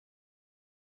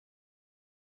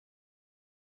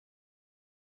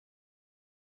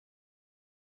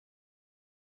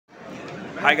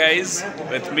Hi guys,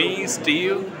 with me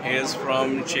Steve. He is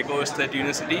from Chico State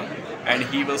University and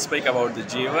he will speak about the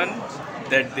J1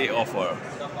 that they offer.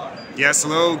 Yes,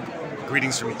 hello.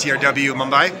 Greetings from TRW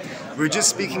Mumbai. We're just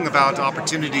speaking about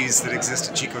opportunities that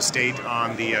exist at Chico State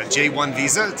on the J1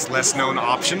 visa. It's a less known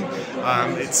option.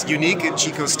 It's unique at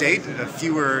Chico State.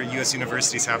 Fewer U.S.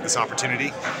 universities have this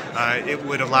opportunity. It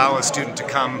would allow a student to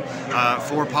come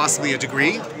for possibly a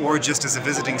degree or just as a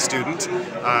visiting student.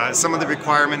 Some of the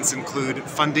requirements include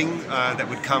funding that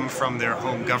would come from their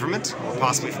home government or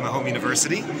possibly from the home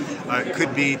university. It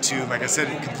could be to, like I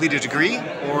said, complete a degree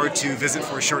or to visit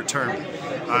for a short term.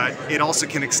 It also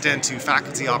can extend to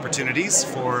faculty opportunities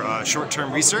for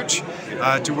short-term research,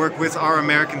 to work with our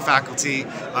American faculty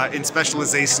in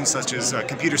specializations such as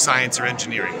computer science or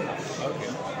engineering. Okay.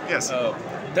 Yes.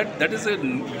 That is a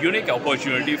unique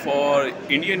opportunity for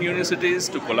Indian universities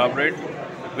to collaborate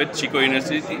with Chico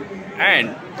University,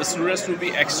 and the students to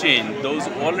be exchanged, those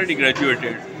who already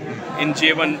graduated in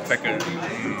J1 faculty.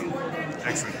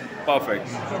 Excellent. Perfect.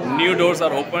 New doors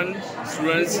are open.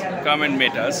 Students come and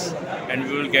meet us, and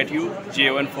we will get you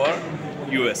J1 for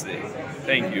USA.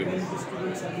 Thank you.